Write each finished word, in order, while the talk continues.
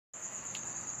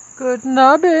Guten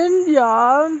Abend,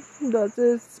 ja, das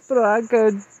ist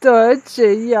Prager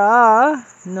Deutsche, ja.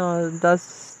 No,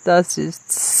 das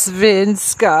ist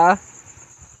Svenska.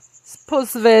 På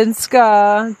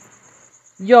svenska.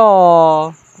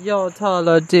 Ja, jag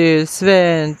talar du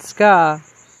svenska.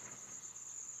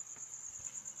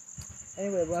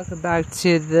 Anyway, welcome back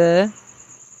to the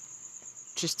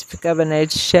Just of an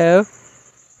Age show.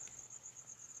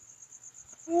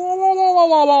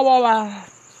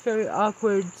 Very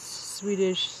awkward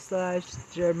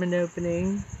Swedish/German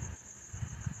opening.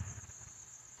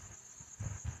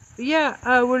 But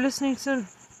yeah, we're listening to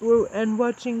and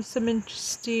watching some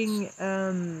interesting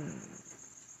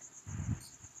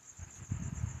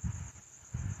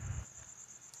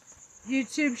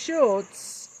YouTube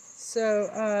shorts. So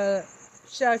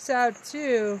shouts out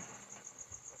to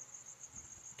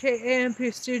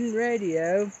KAMP Student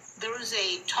Radio. There is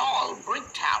a tall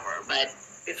brick tower, but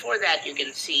before that you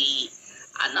can see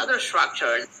another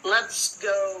structure. Let's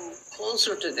go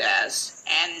closer to this,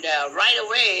 and right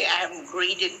away I am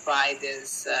greeted by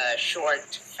this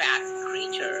short, fat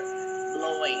creature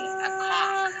blowing a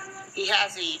cock. He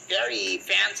has a very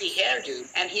fancy hairdo,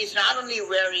 and he's not only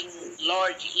wearing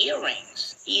large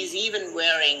earrings, he's even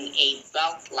wearing a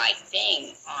belt-like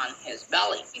thing on his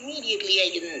belly. Immediately I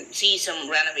can see some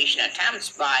renovation attempts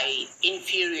by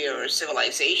inferior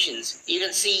civilizations. You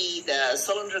can see the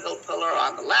cylindrical pillar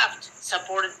on the left,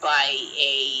 supported by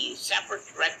a separate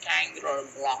rectangular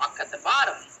block at the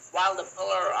bottom, while the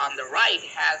pillar on the right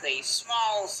has a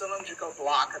small cylindrical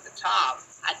block at the top,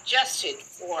 adjusted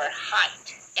for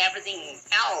height. Everything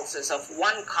else is of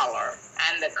one color,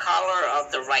 and the color of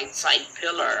the right side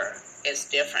pillar is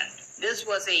different. This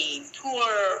was a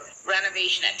tour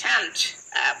renovation attempt,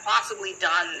 possibly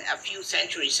done a few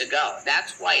centuries ago.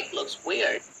 That's why it looks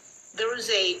weird. There is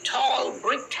a tall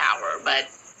brick tower, but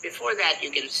before that you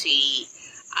can see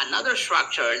another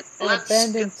structure. An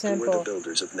abandoned temple. Who were the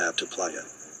builders of Nabta Playa?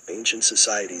 Ancient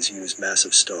societies used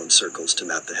massive stone circles to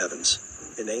map the heavens.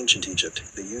 In ancient Egypt,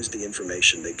 they used the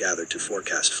information they gathered to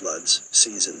forecast floods,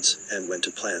 seasons, and when to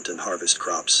plant and harvest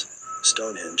crops.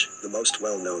 Stonehenge, the most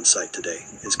well-known site today,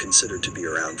 is considered to be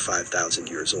around 5,000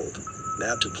 years old.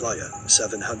 Nabta Playa,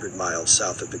 700 miles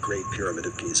south of the Great Pyramid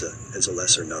of Giza, is a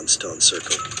lesser-known stone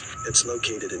circle. It's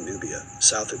located in Nubia,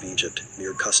 south of Egypt,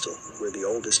 near Qustul, where the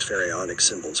oldest pharaonic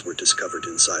symbols were discovered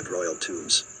inside royal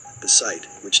tombs. The site,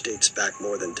 which dates back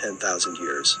more than 10,000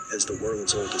 years, is the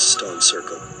world's oldest stone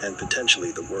circle, and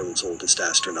potentially the world's oldest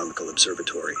astronomical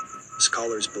observatory.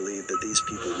 Scholars believe that these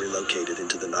people relocated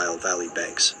into the Nile Valley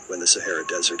banks when the Sahara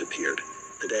Desert appeared.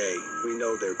 Today, we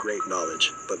know their great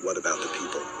knowledge, but what about the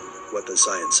people? What does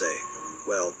science say?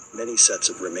 Well, many sets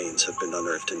of remains have been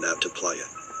unearthed in Nabta Playa.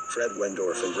 Fred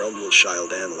Wendorf and Romuald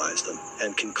Schild analyzed them,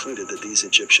 and concluded that these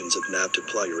Egyptians of Nabta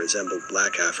Playa resembled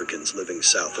black Africans living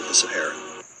south of the Sahara.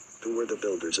 Who were the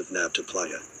builders of Nabta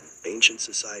Playa? Ancient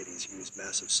societies used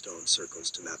massive stone circles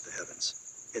to map the heavens.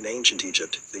 In ancient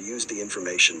Egypt, they used the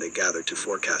information they gathered to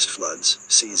forecast floods,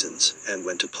 seasons, and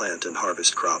when to plant and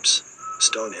harvest crops.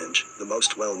 Stonehenge, the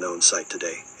most well-known site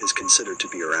today, is considered to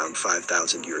be around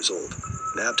 5,000 years old.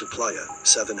 Nabta Playa,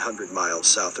 700 miles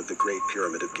south of the Great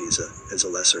Pyramid of Giza, is a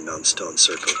lesser-known stone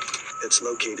circle. It's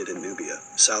located in Nubia,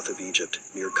 south of Egypt,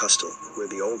 near Qustul, where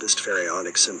the oldest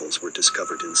pharaonic symbols were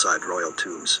discovered inside royal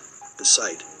tombs. The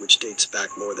site, which dates back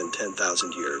more than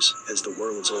 10,000 years, is the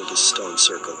world's oldest stone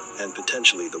circle, and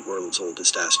potentially the world's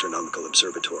oldest astronomical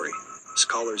observatory.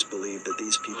 Scholars believe that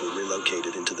these people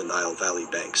relocated into the Nile Valley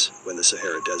banks when the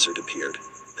Sahara Desert appeared.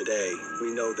 Today,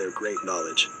 we know their great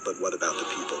knowledge, but what about the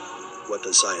people? What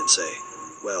does science say?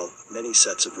 Well, many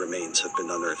sets of remains have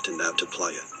been unearthed in Nabta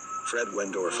Playa. Fred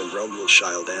Wendorf and Romuald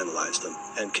Schild analyzed them,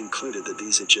 and concluded that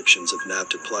these Egyptians of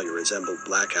Nabta Playa resembled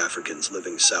black Africans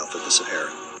living south of the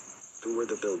Sahara. Who were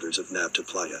the builders of Nabta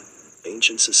Playa?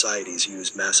 Ancient societies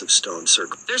used massive stone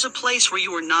circles. There's a place where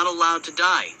you are not allowed to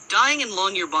die. Dying in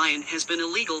Longyearbyen has been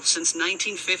illegal since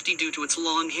 1950 due to its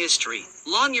long history.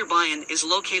 Longyearbyen is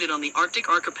located on the Arctic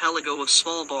archipelago of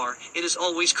Svalbard. It is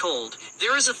always cold.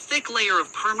 There is a thick layer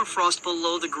of permafrost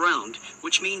below the ground,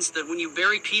 which means that when you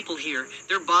bury people here,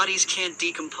 their bodies can't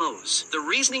decompose. The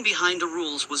reasoning behind the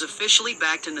rules was officially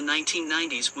backed in the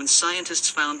 1990s when scientists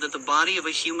found that the body of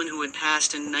a human who had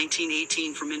passed in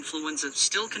 1918 from influenza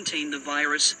still contained the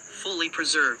virus fully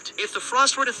preserved. If the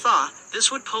frost were to thaw,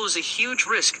 this would pose a huge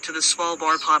risk to the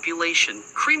Svalbard population.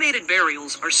 Cremated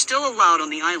burials are still allowed on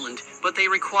the island, but they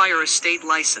require a state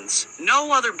license.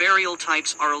 No other burial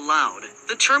types are allowed.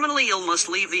 The terminally ill must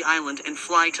leave the island and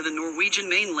fly to the Norwegian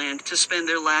mainland to spend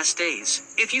their last days.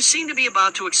 If you seem to be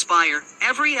about to expire,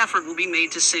 every effort will be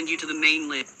made to send you to the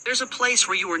mainland. There's a place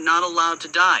where you are not allowed to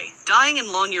die. Dying in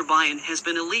Longyearbyen has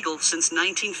been illegal since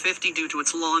 1950 due to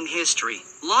its long history.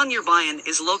 Longyearbyen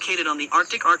is located on the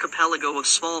Arctic archipelago of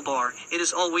Svalbard. It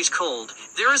is always cold.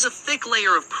 There is a thick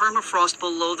layer of permafrost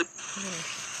below the...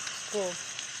 Cool.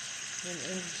 An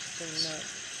interesting map.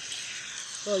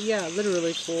 Well, yeah,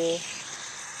 literally cool.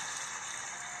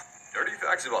 Dirty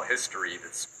facts about history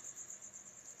that's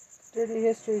Dirty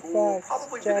history cool, facts.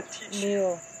 probably Jack didn't teach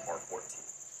Neal. you. Part 14.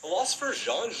 Philosopher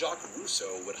Jean-Jacques Rousseau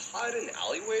would hide in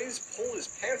alleyways, pull his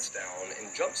pants down,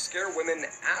 and jump scare women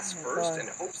ass first in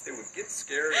hopes they would get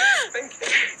scared and spank him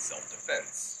in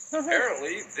self-defense.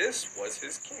 Apparently, this was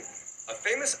his kink. A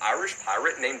famous Irish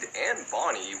pirate named Anne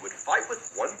Bonny would fight with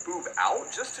one boob out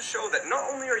just to show that not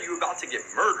only are you about to get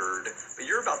murdered, but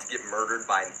you're about to get murdered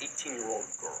by an 18-year-old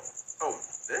girl. Oh,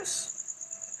 this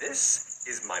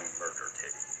is my murder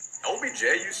titty.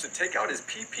 LBJ used to take out his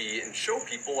pee-pee and show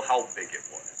people how big it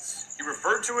was. He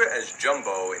referred to it as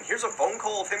jumbo, and here's a phone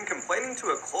call of him complaining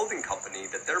to a clothing company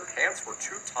that their pants were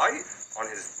too tight on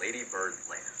his ladybird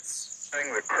lance. Hang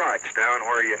the crotch down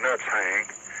where your nuts hang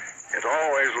is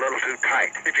always a little too tight.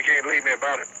 If you can't leave me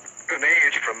about an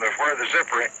inch from where the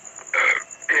zipper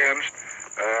ends,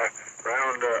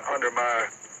 round under my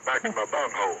back to my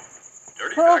bunghole.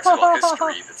 Dirty facts about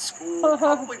history that school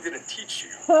probably didn't teach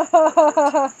you.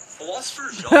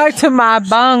 Philosopher Jean Back to my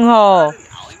bunghole. in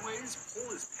alleyways, pull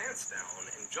his pants down,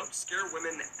 and jump scare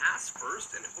women ass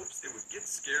first in hopes they would get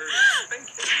scared and spank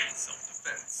him in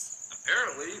self-defense.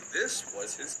 Apparently, this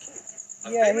was his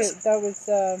kink. Yeah, that was,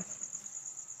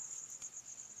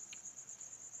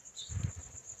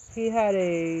 he had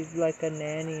a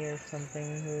nanny or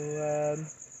something who,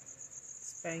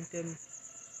 spanked him.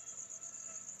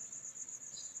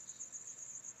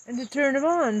 And to turn him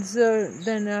on, so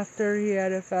then after he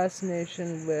had a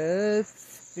fascination with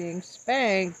being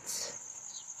spanked,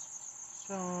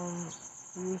 Jean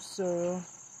Rousseau,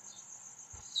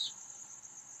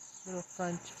 little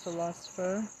French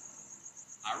philosopher.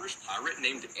 Irish pirate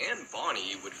named Anne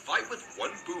Bonny would fight with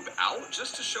one boob out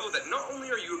just to show that not only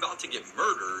are you about to get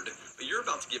murdered, but you're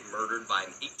about to get murdered by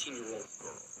an 18-year-old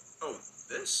girl. Oh,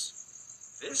 this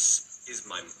is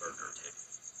my murder titty.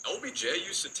 LBJ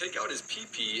used to take out his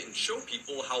pee-pee and show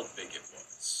people how big it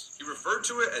was. He referred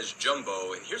to it as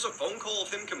jumbo, and here's a phone call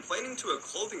of him complaining to a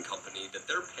clothing company that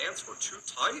their pants were too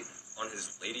tight on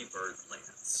his ladybird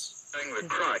lance. Hang the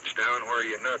crotch down where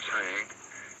your nuts hang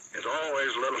is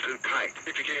always a little too tight.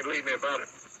 If you can't leave me about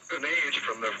an inch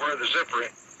from where the zipper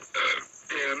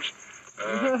ends,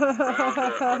 round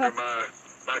under my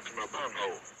back to my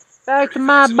bunghole. Back to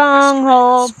my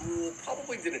bunghole. School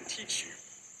probably didn't teach you.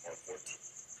 Part 14.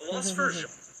 Philosopher Jean.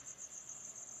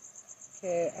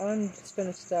 Okay, I'm just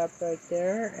gonna stop right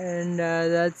there, and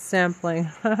that's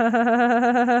sampling.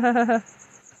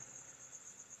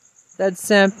 That's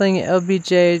sampling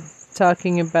LBJ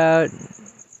talking about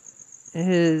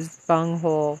his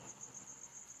bunghole.